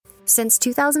Since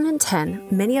 2010,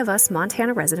 many of us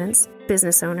Montana residents,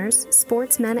 business owners,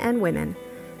 sportsmen and women,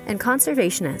 and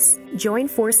conservationists join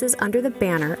forces under the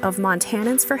banner of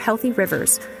Montanans for Healthy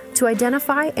Rivers to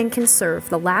identify and conserve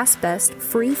the last best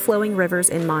free-flowing rivers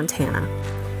in Montana.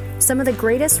 Some of the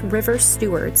greatest river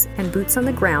stewards and boots on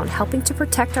the ground helping to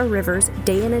protect our rivers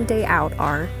day in and day out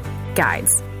are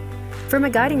guides. From a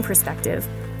guiding perspective,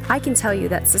 I can tell you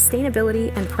that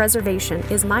sustainability and preservation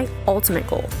is my ultimate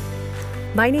goal.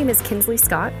 My name is Kinsley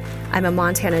Scott. I'm a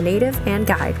Montana native and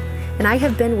guide, and I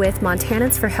have been with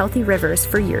Montanans for Healthy Rivers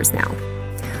for years now.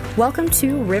 Welcome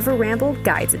to River Ramble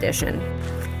Guides Edition.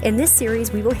 In this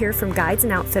series, we will hear from guides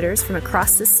and outfitters from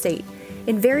across the state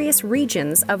in various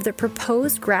regions of the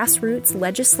proposed grassroots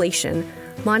legislation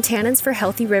Montanans for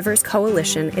Healthy Rivers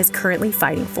Coalition is currently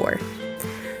fighting for.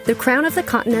 The Crown of the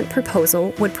Continent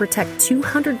proposal would protect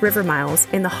 200 river miles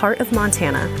in the heart of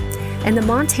Montana, and the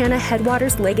Montana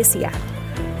Headwaters Legacy Act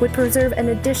would preserve an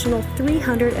additional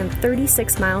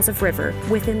 336 miles of river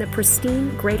within the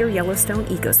pristine Greater Yellowstone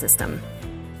ecosystem.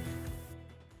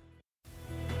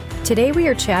 Today we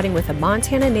are chatting with a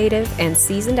Montana native and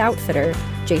seasoned outfitter,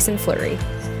 Jason Fleury.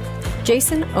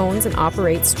 Jason owns and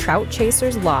operates Trout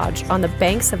Chasers Lodge on the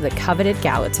banks of the coveted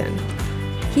Gallatin.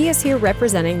 He is here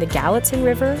representing the Gallatin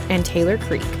River and Taylor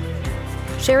Creek.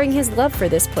 Sharing his love for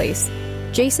this place,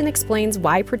 Jason explains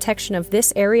why protection of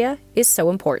this area is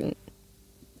so important.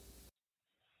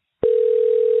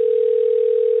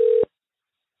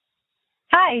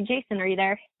 Hi, Jason, are you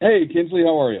there? Hey, Kinsley,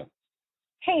 how are you?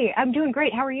 Hey, I'm doing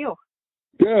great. How are you?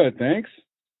 Good, thanks.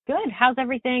 Good. How's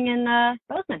everything in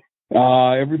Bozeman?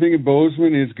 Everything in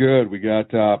Bozeman is good. We got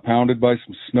pounded by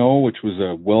some snow, which was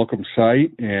a welcome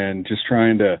sight, and just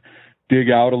trying to dig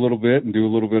out a little bit and do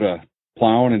a little bit of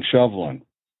plowing and shoveling.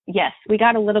 Yes, we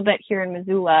got a little bit here in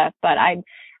Missoula, but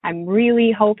I'm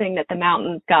really hoping that the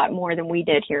mountains got more than we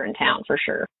did here in town for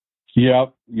sure.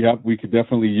 Yep, we could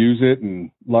definitely use it,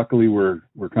 and luckily we're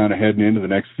kind of heading into the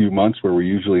next few months where we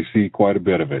usually see quite a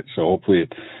bit of it. So hopefully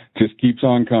it just keeps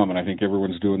on coming. I think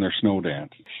everyone's doing their snow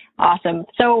dance. Awesome.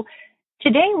 So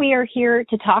today we are here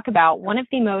to talk about one of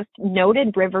the most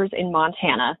noted rivers in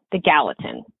Montana, the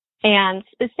Gallatin, and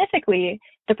specifically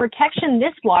the protection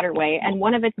this waterway and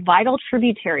one of its vital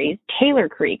tributaries, Taylor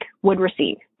Creek, would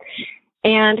receive.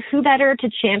 And who better to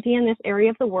champion this area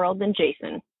of the world than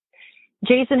Jason?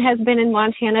 Jason has been in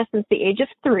Montana since the age of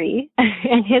 3,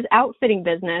 and his outfitting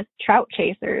business, Trout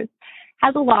Chasers,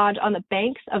 has a lodge on the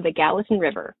banks of the Gallatin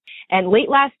River. And late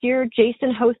last year,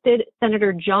 Jason hosted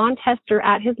Senator Jon Tester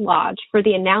at his lodge for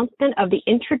the announcement of the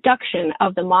introduction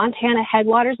of the Montana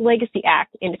Headwaters Legacy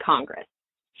Act into Congress.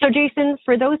 So Jason,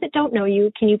 for those that don't know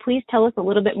you, can you please tell us a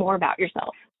little bit more about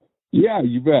yourself? Yeah,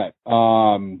 you bet.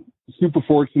 Super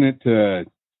fortunate to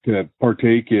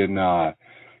partake in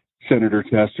Senator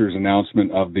Tester's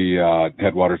announcement of the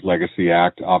Headwaters Legacy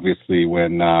Act. Obviously,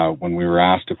 when we were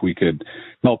asked if we could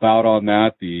help out on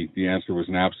that, the answer was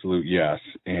an absolute yes.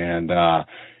 And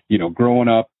growing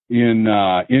up in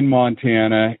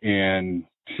Montana and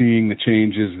seeing the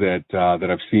changes that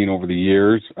I've seen over the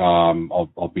years,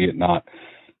 albeit not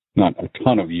a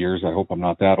ton of years. I hope I'm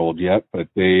not that old yet, but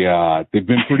they've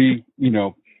been pretty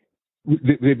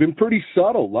they've been pretty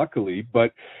subtle, luckily,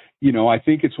 but I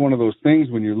think it's one of those things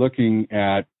when you're looking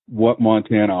at what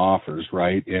Montana offers,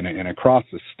 right, and across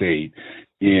the state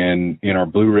in our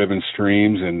blue ribbon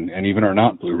streams and even our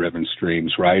not blue ribbon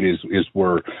streams, right, is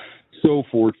we're so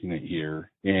fortunate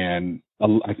here. And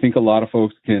I think a lot of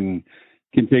folks can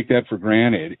take that for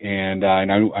granted. And I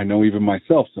know even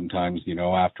myself sometimes,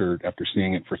 after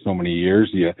seeing it for so many years,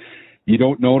 you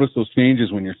don't notice those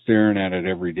changes when you're staring at it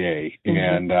every day.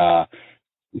 Mm-hmm.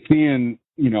 And seeing,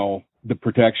 the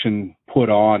protection put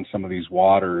on some of these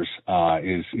waters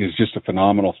is just a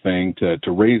phenomenal thing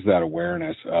to raise that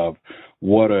awareness of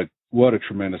what a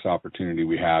tremendous opportunity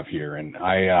we have here. And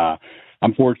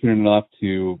I'm fortunate enough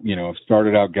to have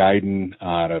started out guiding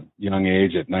at a young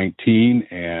age at 19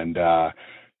 and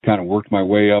kind of worked my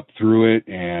way up through it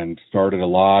and started a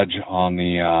lodge on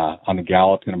the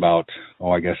Gallatin about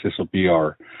I guess this will be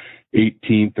our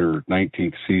 18th or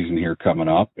 19th season here coming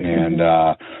up. And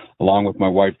along with my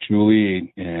wife,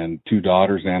 Julie, and 2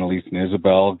 daughters, Annalise and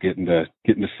Isabel, getting to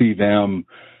see them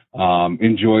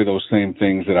enjoy those same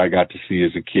things that I got to see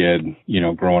as a kid,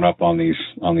 growing up on these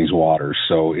waters.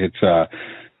 So it's a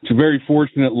very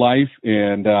fortunate life,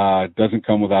 and it doesn't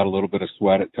come without a little bit of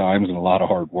sweat at times and a lot of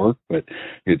hard work, but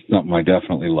it's something I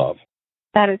definitely love.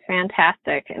 That is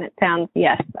fantastic. And it sounds,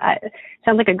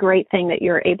 sounds like a great thing that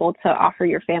you're able to offer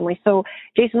your family. So,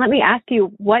 Jason, let me ask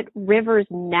you, what rivers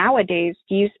nowadays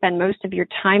do you spend most of your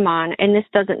time on? And this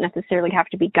doesn't necessarily have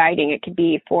to be guiding. It could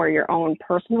be for your own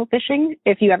personal fishing,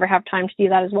 if you ever have time to do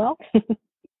that as well.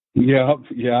 Yeah.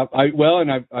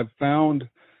 I've found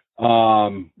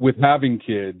with having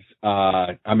kids,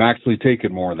 I'm actually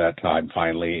taking more of that time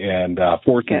finally and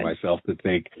forcing myself to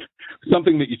take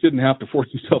something that you shouldn't have to force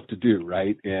yourself to do,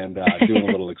 right? And doing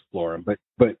a little exploring.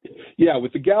 But yeah,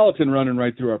 with the Gallatin running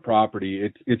right through our property,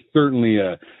 it's certainly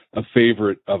a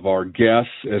favorite of our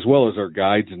guests as well as our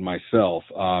guides and myself.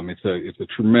 It's a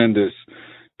tremendous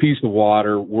piece of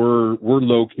water. We're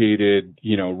located,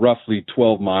 roughly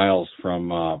 12 miles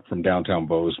from downtown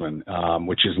Bozeman,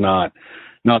 which is not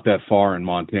that far in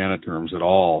Montana terms at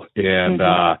all. And,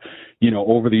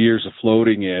 over the years of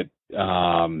floating it,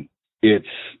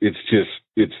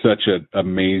 it's such an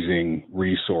amazing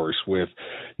resource with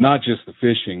not just the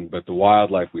fishing, but the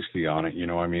wildlife we see on it.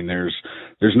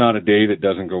 There's not a day that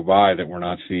doesn't go by that we're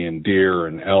not seeing deer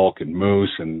and elk and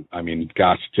moose. And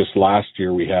just last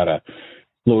year we had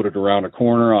floated around a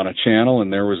corner on a channel,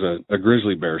 and there was a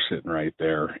grizzly bear sitting right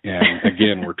there. And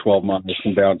again, we're 12 miles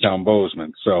from downtown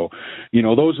Bozeman. So,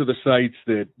 those are the sights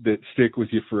that stick with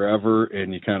you forever,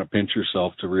 and you kind of pinch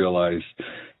yourself to realize,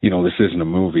 this isn't a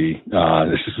movie.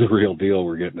 This is the real deal.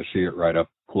 We're getting to see it right up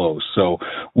close. So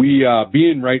we,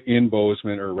 being right in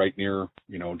Bozeman or right near,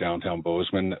 downtown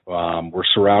Bozeman, we're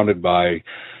surrounded by,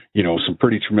 some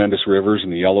pretty tremendous rivers in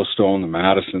the Yellowstone, the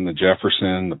Madison, the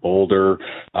Jefferson, the Boulder.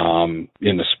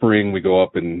 In the spring, we go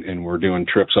up and we're doing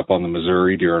trips up on the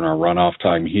Missouri during our runoff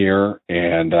time here.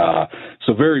 And,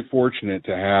 so very fortunate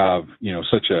to have,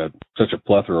 such a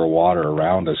plethora of water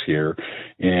around us here.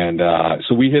 And,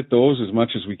 so we hit those as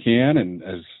much as we can. And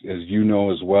as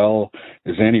as well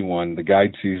as anyone, the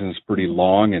guide season is pretty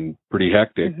long and pretty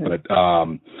hectic, but,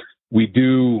 we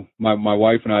do, my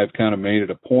wife and I have kind of made it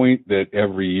a point that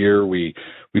every year we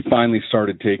finally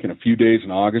started taking a few days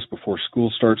in August before school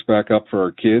starts back up for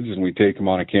our kids, and we take them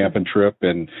on a camping trip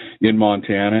in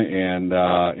Montana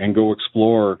and go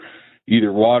explore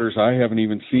either waters I haven't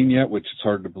even seen yet, which is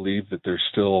hard to believe that there's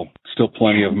still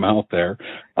plenty of them out there,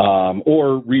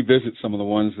 or revisit some of the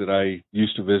ones that I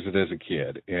used to visit as a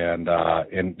kid. And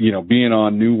being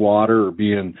on new water or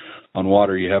being on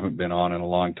water you haven't been on in a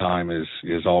long time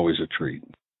is always a treat.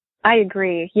 I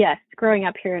agree. Yes. Growing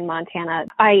up here in Montana,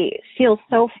 I feel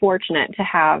so fortunate to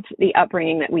have the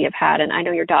upbringing that we have had. And I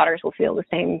know your daughters will feel the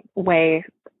same way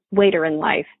later in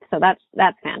life. So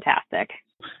that's fantastic.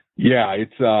 Yeah,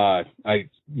 it's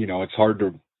hard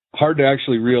to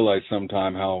actually realize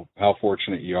sometime how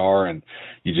fortunate you are, and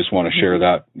you just want to share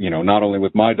that, not only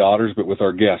with my daughters, but with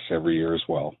our guests every year as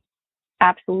well.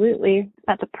 Absolutely.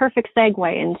 That's a perfect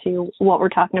segue into what we're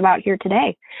talking about here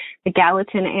today, the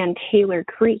Gallatin and Taylor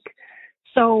Creek.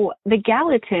 So the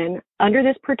Gallatin, under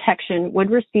this protection, would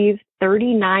receive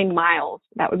 39 miles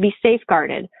that would be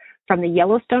safeguarded from the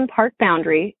Yellowstone Park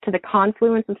boundary to the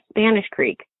confluence of Spanish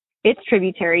Creek. Its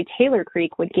tributary, Taylor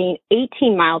Creek, would gain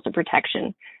 18 miles of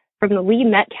protection from the Lee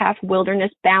Metcalf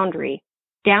Wilderness boundary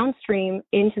downstream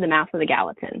into the mouth of the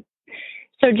Gallatin.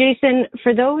 So, Jason,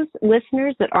 for those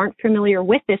listeners that aren't familiar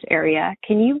with this area,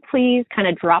 can you please kind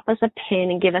of drop us a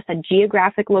pin and give us a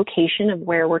geographic location of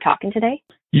where we're talking today?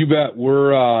 You bet.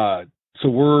 We're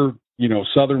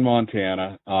southern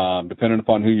Montana. Depending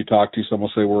upon who you talk to, some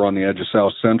will say we're on the edge of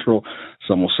South Central.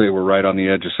 Some will say we're right on the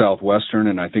edge of Southwestern,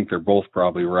 and I think they're both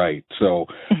probably right. So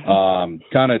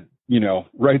kind of,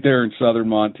 right there in southern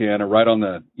Montana, right on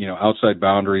the, outside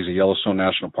boundaries of Yellowstone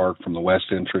National Park from the west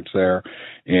entrance there.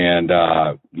 And,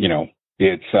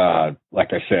 it's, like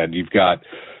I said, you've got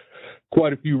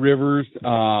quite a few rivers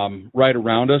right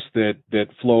around us that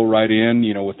flow right in,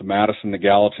 with the Madison, the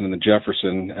Gallatin, and the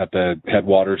Jefferson at the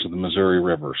headwaters of the Missouri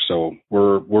River. So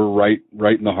we're right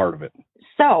in the heart of it.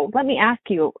 So let me ask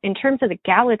you, in terms of the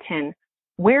Gallatin,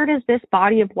 where does this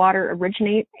body of water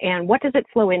originate and what does it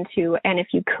flow into? And if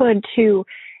you could, too,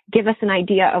 give us an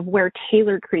idea of where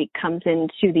Taylor Creek comes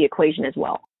into the equation as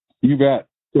well. You bet.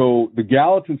 So the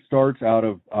Gallatin starts out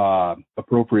of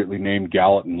appropriately named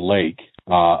Gallatin Lake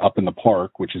up in the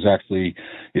park, which is actually,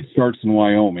 it starts in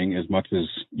Wyoming as much as,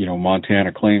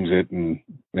 Montana claims it. And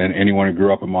anyone who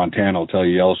grew up in Montana will tell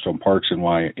you Yellowstone Park's in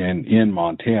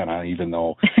Montana, even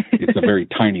though it's a very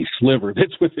tiny sliver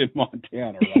that's within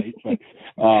Montana, right? But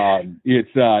it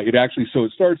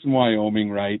starts in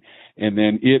Wyoming, right? And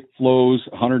then it flows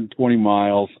 120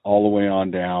 miles all the way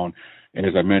on down,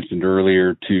 as I mentioned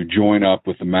earlier, to join up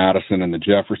with the Madison and the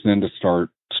Jefferson to start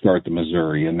start the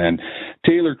Missouri. And then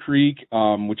Taylor Creek,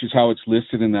 which is how it's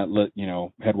listed in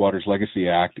that, Headwaters Legacy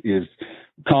Act, is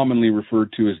commonly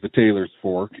referred to as the Taylor's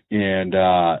Fork and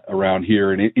around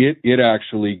here. And it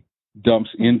actually dumps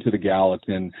into the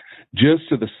Gallatin just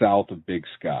to the south of Big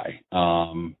Sky,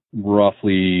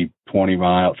 roughly 20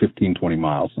 miles, something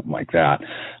like that,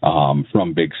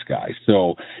 from Big Sky.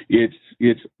 So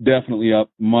it's definitely up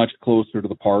much closer to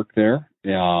the park there.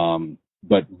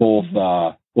 But both,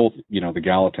 the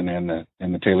Gallatin and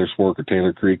the Taylor's Fork or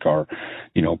Taylor Creek are,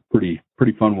 pretty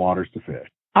fun waters to fish.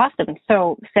 Awesome.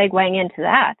 So segueing into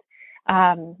that,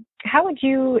 how would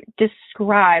you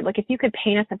describe, if you could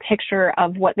paint us a picture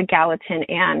of what the Gallatin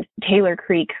and Taylor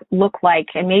Creek look like,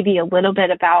 and maybe a little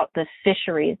bit about the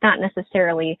fisheries, not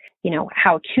necessarily,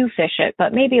 how to fish it,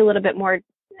 but maybe a little bit more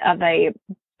of a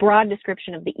broad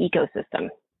description of the ecosystem.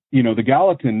 The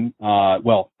Gallatin,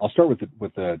 I'll start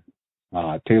with the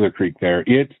Taylor Creek there.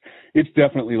 It's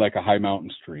definitely like a high mountain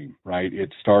stream, right?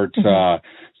 It starts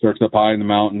up high in the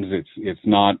mountains. It's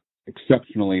not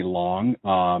exceptionally long,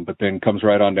 but then comes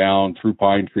right on down through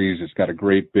pine trees. It's got a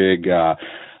great big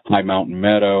high mountain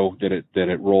meadow that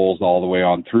it rolls all the way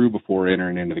on through before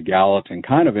entering into the Gallatin,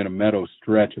 kind of in a meadow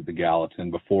stretch of the Gallatin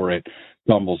before it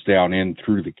tumbles down in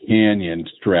through the canyon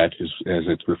stretch, as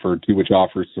it's referred to, which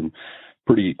offers some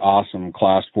pretty awesome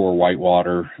Class 4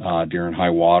 whitewater during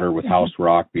high water, with House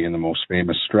Rock being the most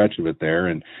famous stretch of it there.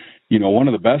 And one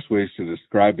of the best ways to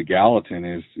describe the Gallatin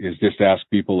is just ask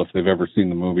people if they've ever seen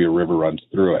the movie A River Runs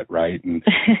Through It, right? And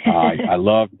I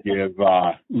love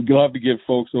to give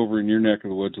folks over in your neck of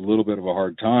the woods a little bit of a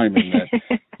hard time, in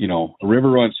that A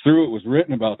River Runs Through It was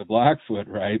written about the Blackfoot,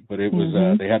 right? But it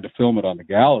was they had to film it on the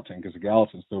Gallatin because the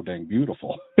Gallatin's so dang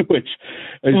beautiful, which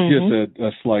is just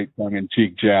a slight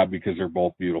tongue-in-cheek jab because they're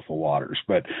both beautiful waters.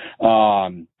 But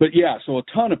yeah, so a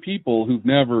ton of people who've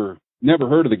never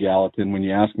heard of the Gallatin, when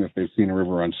you ask them if they've seen A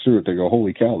River Runs Through It, they go,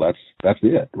 "Holy cow, that's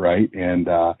it," right? And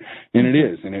it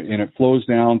is, and it flows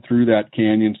down through that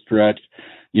canyon stretch,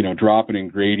 dropping in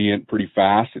gradient pretty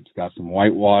fast. It's got some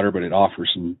white water, but it offers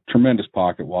some tremendous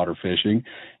pocket water fishing.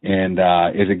 And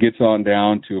as it gets on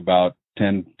down to about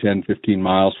 10, 15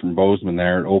 miles from Bozeman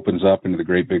there, it opens up into the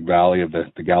great big valley of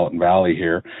the Gallatin Valley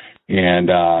here, and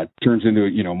turns into,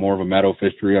 more of a meadow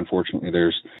fishery. Unfortunately,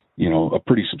 there's a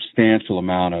pretty substantial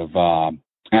amount of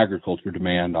agriculture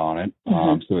demand on it.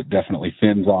 So it definitely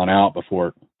thins on out before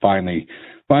it finally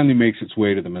makes its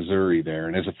way to the Missouri there.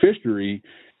 And as a fishery,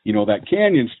 that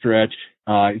canyon stretch,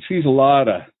 it sees a lot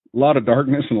of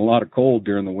darkness and a lot of cold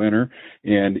during the winter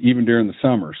and even during the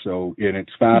summer. So, and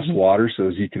it's fast water. So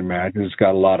as you can imagine, it's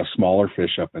got a lot of smaller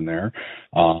fish up in there.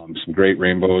 Some great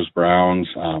rainbows, browns.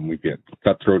 We get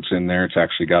cutthroats in there. It's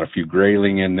actually got a few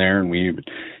grayling in there, and we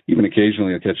even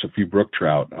occasionally catch a few brook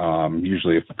trout,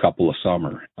 usually a couple of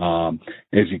summer.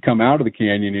 As you come out of the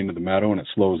canyon into the meadow and it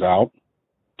slows out,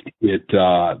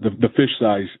 the fish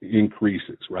size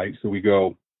increases, right? So we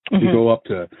go up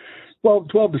to 12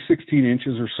 to 16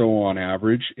 inches or so on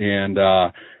average. And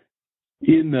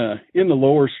in the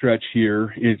lower stretch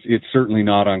here, it's certainly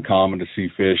not uncommon to see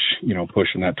fish,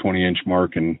 pushing that 20-inch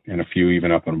mark and a few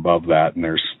even up and above that. And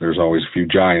there's always a few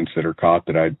giants that are caught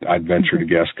that I'd venture to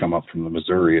guess come up from the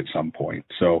Missouri at some point.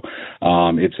 So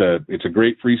it's a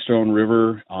great freestone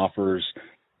river, offers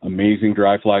amazing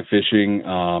dry fly fishing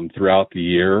throughout the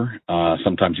year.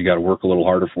 Sometimes you got to work a little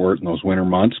harder for it in those winter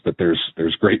months, but there's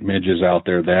great midges out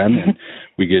there then, and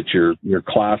we get your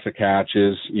classic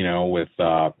hatches, with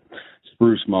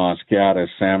spruce moss, caddis,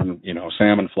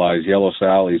 salmon flies, yellow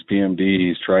sallies,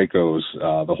 PMDs, tricos.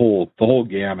 The whole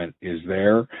gamut is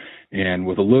there, and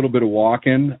with a little bit of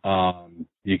walking,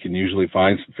 you can usually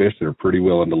find some fish that are pretty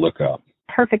willing to look up.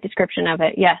 Perfect description of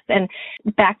it. Yes. And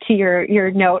back to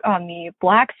your note on the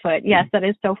Blackfoot. Yes, that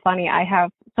is so funny. I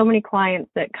have so many clients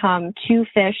that come to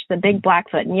fish the big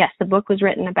Blackfoot. And yes, the book was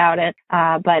written about it,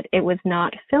 but it was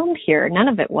not filmed here. None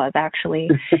of it was, actually.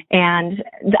 And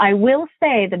I will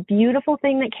say the beautiful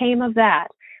thing that came of that,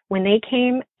 when they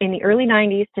came in the early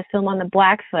 90s to film on the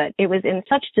Blackfoot, it was in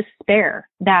such despair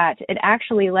that it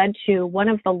actually led to one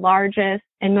of the largest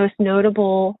and most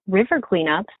notable river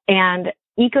cleanups and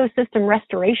ecosystem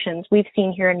restorations we've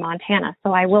seen here in Montana.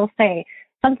 So I will say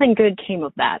something good came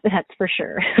of that. That's for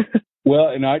sure. Well,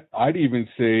 and I'd even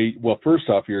say, well, first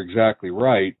off, you're exactly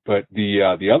right. But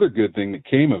the other good thing that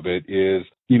came of it is,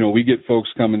 we get folks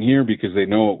coming here because they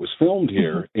know it was filmed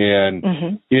here,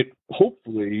 and it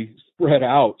hopefully spread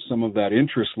out some of that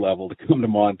interest level to come to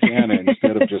Montana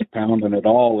instead of just pounding it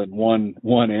all in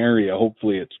one area.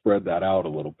 Hopefully it spread that out a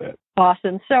little bit.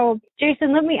 Awesome. So,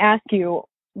 Jason, let me ask you,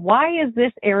 why is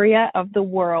this area of the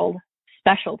world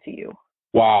special to you?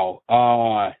 Wow.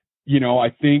 I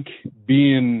think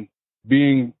being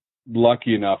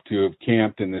lucky enough to have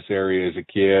camped in this area as a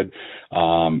kid,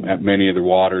 at many of the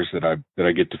waters that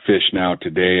I get to fish now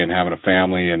today, and having a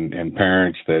family and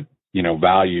parents that,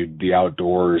 valued the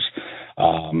outdoors,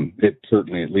 it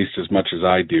certainly, at least as much as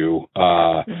I do,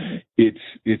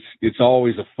 it's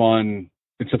always a fun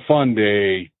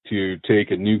day to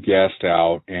take a new guest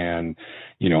out and,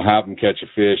 have them catch a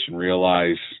fish and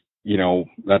realize,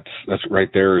 that's right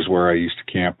there is where I used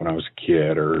to camp when I was a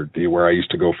kid, or where I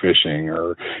used to go fishing,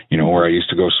 or, where I used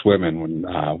to go swimming when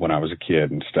I was a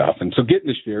kid and stuff. And so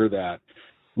getting to share that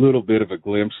little bit of a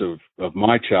glimpse of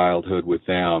my childhood with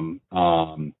them,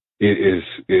 it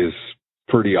is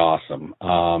pretty awesome.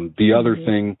 The other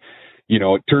thing,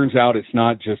 it turns out it's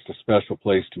not just a special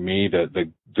place to me. That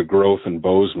the growth in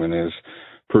Bozeman is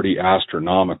pretty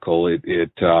astronomical.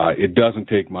 It doesn't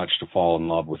take much to fall in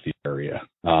love with the area.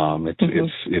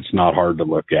 It's not hard to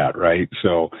look at, right?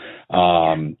 So,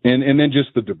 and then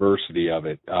just the diversity of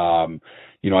it.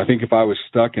 I think if I was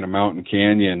stuck in a mountain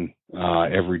canyon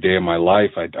every day of my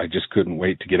life, I just couldn't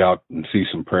wait to get out and see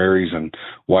some prairies and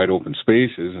wide open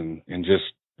spaces, and just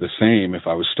the same, if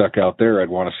I was stuck out there, I'd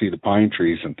want to see the pine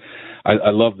trees. And I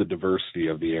love the diversity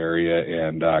of the area,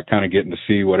 and kind of getting to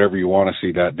see whatever you want to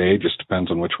see that day. Just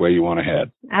depends on which way you want to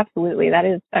head. Absolutely. That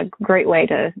is a great way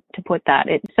to put that.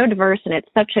 It's so diverse, and it's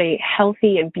such a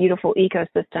healthy and beautiful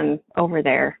ecosystem over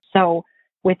there. So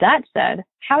with that said,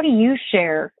 how do you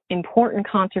share important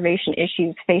conservation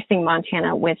issues facing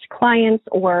Montana with clients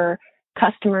or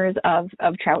customers of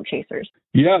trout chasers?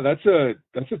 Yeah, that's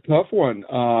a tough one.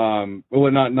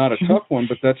 Well, not a tough one,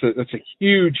 but that's a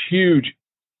huge,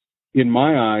 in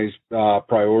my eyes,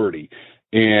 priority.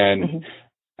 And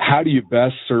how do you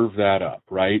best serve that up,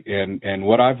 right? And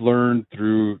what I've learned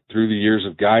through the years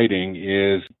of guiding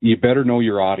is you better know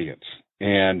your audience.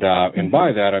 And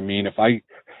by that I mean, if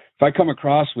I come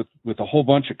across with a whole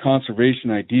bunch of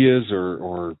conservation ideas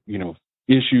or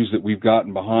issues that we've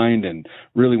gotten behind and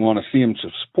really want to see them to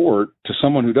support, to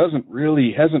someone who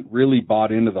hasn't really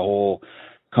bought into the whole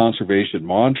conservation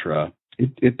mantra,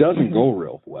 it doesn't go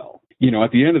real well.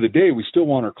 At the end of the day, we still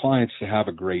want our clients to have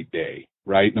a great day,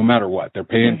 right? No matter what, they're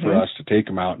paying for us to take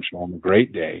them out and show them a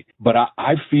great day. But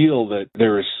I feel that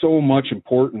there is so much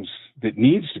importance that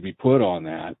needs to be put on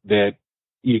that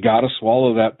you got to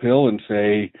swallow that pill and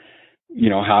say,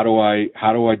 how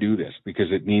do I do this?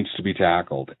 Because it needs to be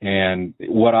tackled. And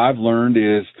what I've learned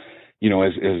is,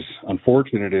 as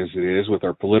unfortunate as it is with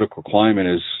our political climate,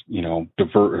 is,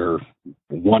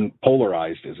 one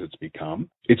polarized as it's become.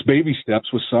 It's baby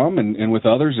steps with some, and with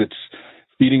others, it's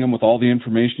feeding them with all the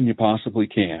information you possibly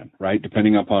can, right?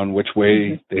 Depending upon which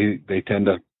way they tend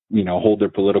to, hold their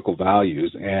political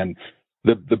values. And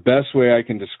the best way I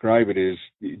can describe it is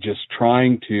just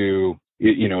trying to,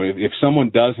 if someone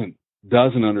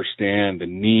doesn't understand the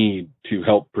need to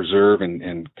help preserve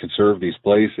and conserve these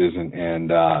places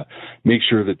and make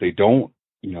sure that they don't,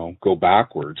 go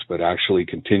backwards, but actually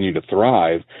continue to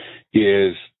thrive,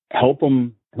 is help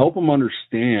them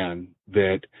understand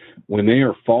that when they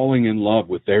are falling in love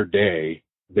with their day,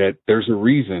 that there's a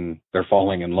reason they're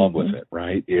falling in love with it,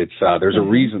 right? It's there's a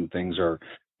reason things are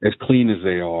as clean as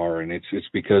they are, and it's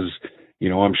because,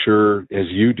 I'm sure as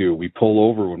you do, we pull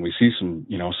over when we see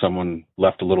someone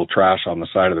left a little trash on the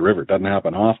side of the river. It doesn't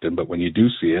happen often, but when you do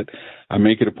see it, I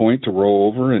make it a point to roll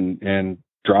over and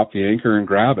drop the anchor and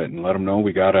grab it and let them know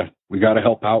we gotta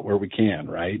help out where we can,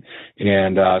 right?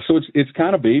 And so it's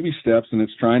kind of baby steps, and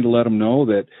it's trying to let them know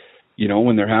that,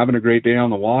 when they're having a great day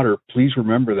on the water, please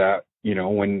remember that,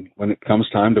 when it comes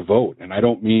time to vote. And I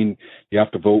don't mean you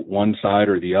have to vote one side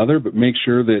or the other, but make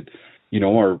sure that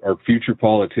our future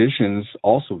politicians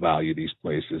also value these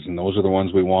places, and those are the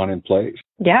ones we want in place.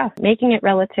 Yeah, making it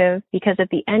relative, because at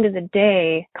the end of the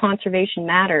day, conservation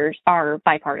matters are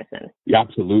bipartisan. Yeah,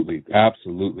 absolutely.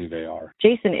 Absolutely they are.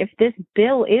 Jason, if this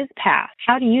bill is passed,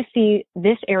 how do you see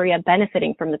this area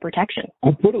benefiting from the protection?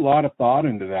 I put a lot of thought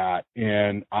into that,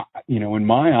 and, in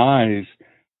my eyes,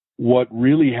 what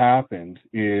really happened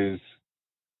is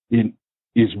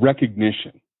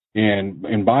recognition.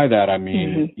 And by that, I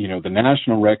mean, the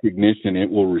national recognition it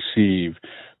will receive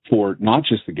for not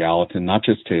just the Gallatin, not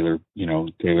just Taylor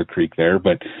Creek there,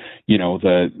 but,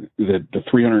 the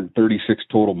 336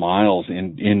 total miles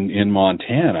in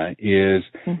Montana is,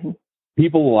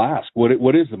 people will ask,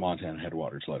 what is the Montana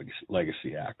Headwaters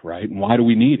Legacy Act, right? And why do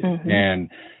we need it? And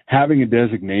having a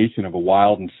designation of a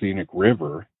wild and scenic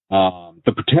river,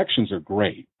 the protections are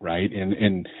great, right? And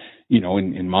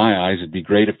in my eyes, it'd be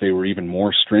great if they were even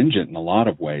more stringent in a lot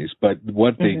of ways. But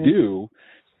what they do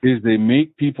is they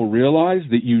make people realize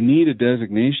that you need a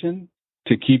designation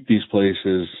to keep these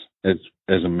places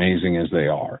as amazing as they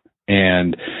are.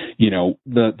 And,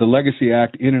 the Legacy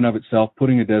Act in and of itself,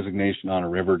 putting a designation on a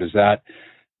river, is that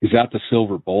the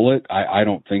silver bullet? I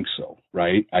don't think so,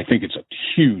 right? I think it's a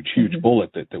huge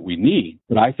bullet that we need,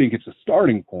 but I think it's a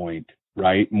starting point,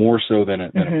 right? More so than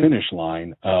a finish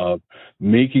line of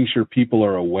making sure people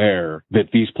are aware that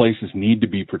these places need to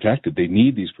be protected. They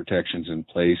need these protections in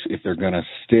place if they're going to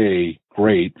stay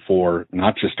great for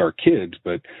not just our kids,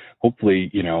 but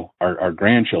hopefully, our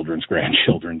grandchildren's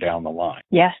grandchildren down the line.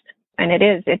 Yes. And it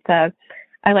is.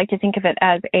 I like to think of it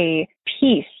as a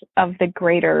piece of the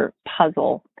greater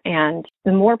puzzle. And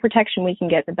the more protection we can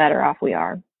get, the better off we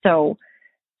are. So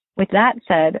with that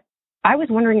said, I was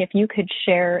wondering if you could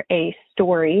share a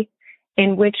story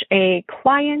in which a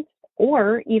client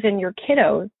or even your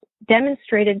kiddos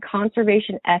demonstrated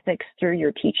conservation ethics through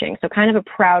your teaching. So kind of a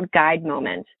proud guide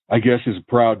moment. I guess as a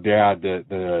proud dad,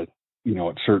 it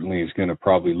certainly is going to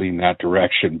probably lean that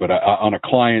direction. But on a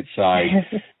client side,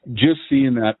 just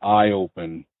seeing that eye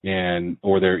open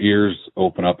or their ears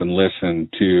open up and listen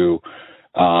to,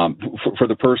 for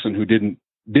the person who didn't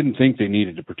think they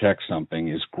needed to protect something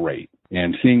is great.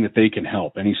 And seeing that they can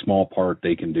help, any small part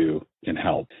they can do can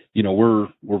help. We're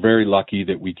very lucky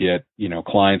that we get,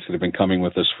 clients that have been coming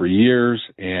with us for years,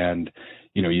 and,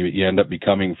 you end up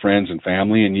becoming friends and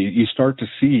family, and you start to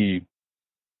see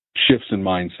shifts in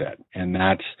mindset. And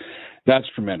that's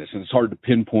tremendous. And it's hard to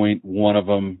pinpoint one of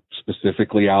them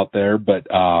specifically out there, but,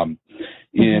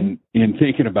 in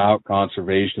thinking about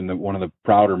conservation, that one of the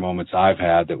prouder moments I've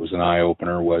had that was an eye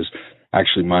opener was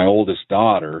actually my oldest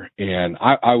daughter. And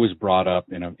I was brought up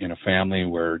in a family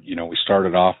where, we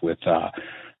started off with,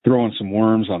 throwing some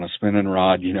worms on a spinning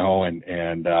rod, and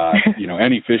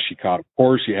any fish you caught, of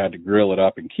course, you had to grill it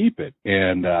up and keep it.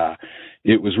 And,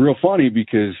 it was real funny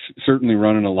because certainly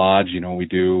running a lodge, we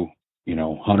do,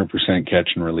 100% catch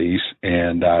and release.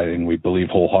 And we believe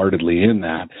wholeheartedly in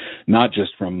that, not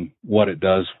just from what it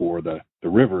does for the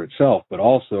river itself, but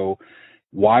also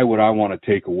why would I want to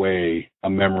take away a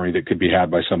memory that could be had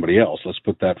by somebody else? Let's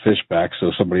put that fish back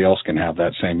so somebody else can have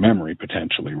that same memory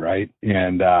potentially, right?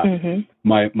 And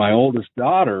my oldest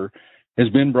daughter has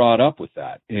been brought up with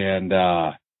that. And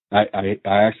I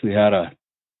actually had a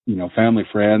family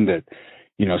friend that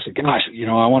said, gosh,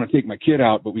 I want to take my kid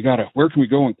out, but where can we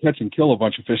go and catch and kill a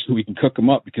bunch of fish so we can cook them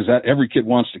up? Because every kid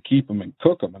wants to keep them and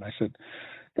cook them. And I said,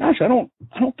 gosh, I don't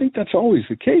think that's always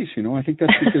the case. I think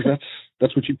that's because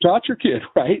that's what you taught your kid,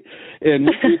 right? And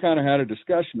we kind of had a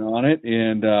discussion on it,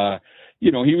 and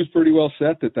he was pretty well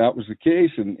set that was the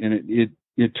case. And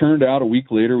it turned out a week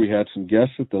later we had some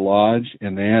guests at the lodge,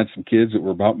 and they had some kids that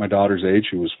were about my daughter's age,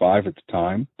 who was 5 at the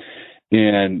time,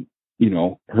 and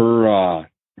her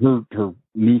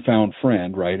newfound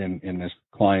friend, right, in this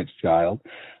client's child,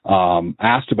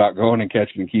 asked about going and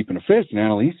catching and keeping a fish. And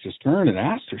Annalise just turned and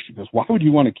asked her, she goes, why would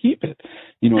you want to keep it?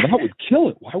 That would kill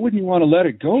it. Why wouldn't you want to let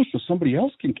it go so somebody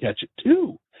else can catch it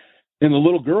too? And the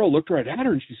little girl looked right at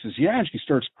her and she says, yeah. And she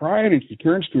starts crying and she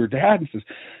turns to her dad and says,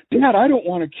 Dad, I don't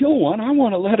want to kill one. I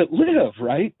want to let it live,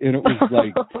 right? And it was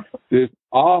like this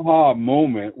aha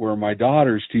moment where my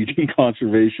daughter's teaching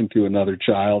conservation to another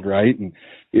child, right? And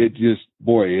it just,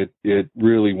 it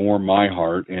really warmed my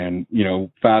heart. And,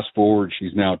 fast forward,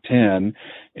 she's now 10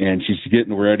 and she's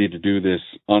getting ready to do this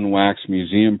unwaxed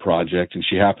museum project. And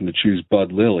she happened to choose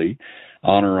Bud Lilly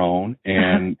on her own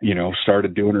and,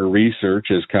 started doing her research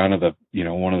as kind of the,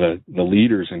 one of the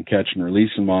leaders in catch and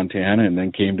release in Montana, and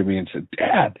then came to me and said,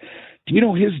 Dad, do you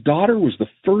know his daughter was the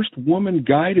first woman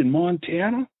guide in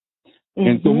Montana? Mm-hmm.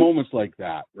 And so moments like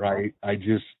that, right? I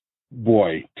just,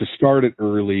 to start it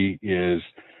early is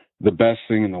the best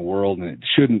thing in the world, and it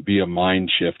shouldn't be a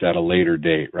mind shift at a later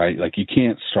date, right? Like you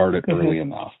can't start it early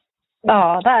enough.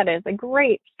 Oh, that is a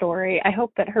great story. I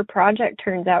hope that her project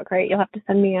turns out great. You'll have to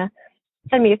send me a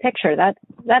picture.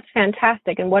 That's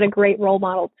fantastic, and what a great role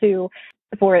model too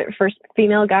for first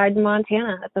female guide in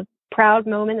Montana. That's a proud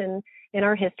moment in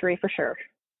our history for sure.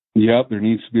 Yep, there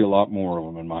needs to be a lot more of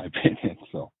them, in my opinion.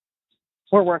 So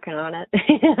we're working on it.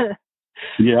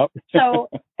 Yep. So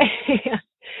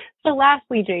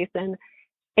lastly, Jason,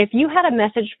 if you had a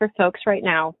message for folks right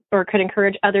now, or could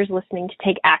encourage others listening to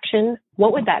take action,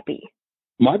 what would that be?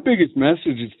 My biggest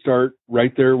message is start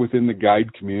right there within the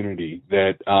guide community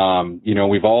that,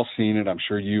 we've all seen it. I'm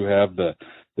sure you have the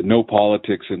no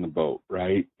politics in the boat,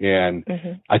 right? And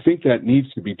I think that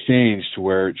needs to be changed to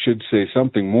where it should say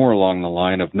something more along the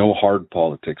line of no hard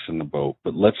politics in the boat.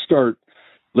 But let's start,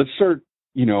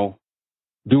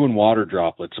 doing water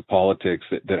droplets of politics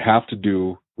that have to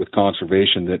do with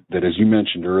conservation that, as you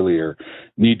mentioned earlier,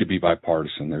 need to be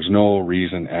bipartisan. There's no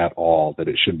reason at all that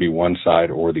it should be one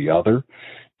side or the other.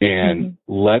 And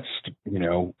let's,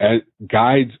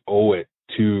 guides owe it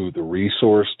to the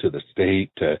resource, to the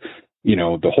state, to,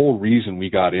 the whole reason we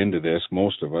got into this,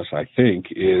 most of us, I think,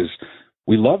 is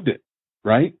we loved it,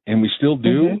 right? And we still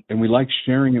do, and we like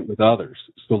sharing it with others.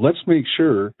 So let's make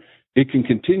sure it can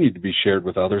continue to be shared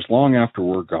with others long after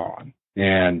we're gone,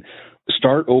 and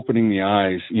start opening the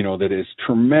eyes, that as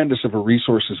tremendous of a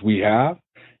resource as we have,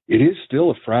 it is still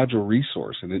a fragile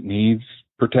resource and it needs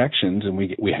protections, and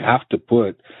we have to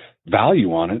put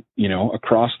value on it,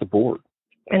 across the board.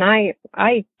 And I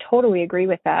totally agree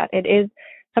with that. It is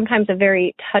sometimes a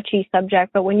very touchy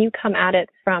subject, but when you come at it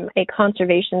from a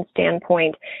conservation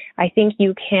standpoint, I think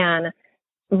you can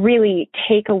really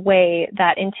take away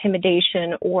that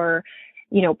intimidation or,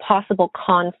 possible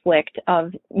conflict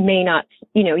of you may not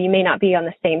be on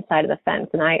the same side of the fence.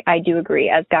 And I do agree.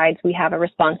 As guides, we have a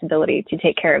responsibility to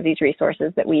take care of these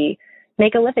resources that we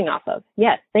make a living off of.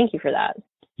 Yes. Thank you for that.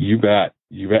 You bet.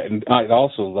 And I'd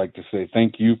also like to say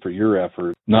thank you for your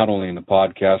effort, not only in the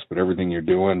podcast, but everything you're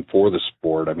doing for the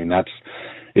sport. I mean,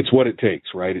 it's what it takes,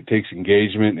 right? It takes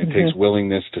engagement. It takes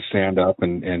willingness to stand up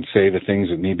and say the things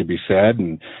that need to be said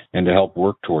and to help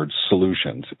work towards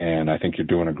solutions. And I think you're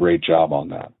doing a great job on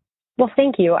that. Well,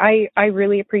 thank you. I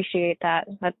really appreciate that.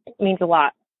 That means a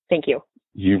lot. Thank you.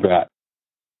 You bet.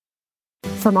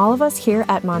 From all of us here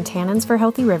at Montanans for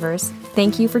Healthy Rivers,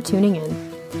 thank you for tuning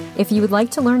in. If you would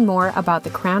like to learn more about the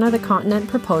Crown of the Continent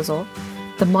proposal,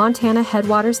 the Montana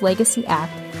Headwaters Legacy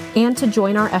Act, and to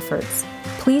join our efforts,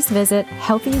 please visit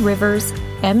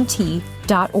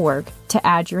healthyriversmt.org to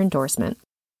add your endorsement.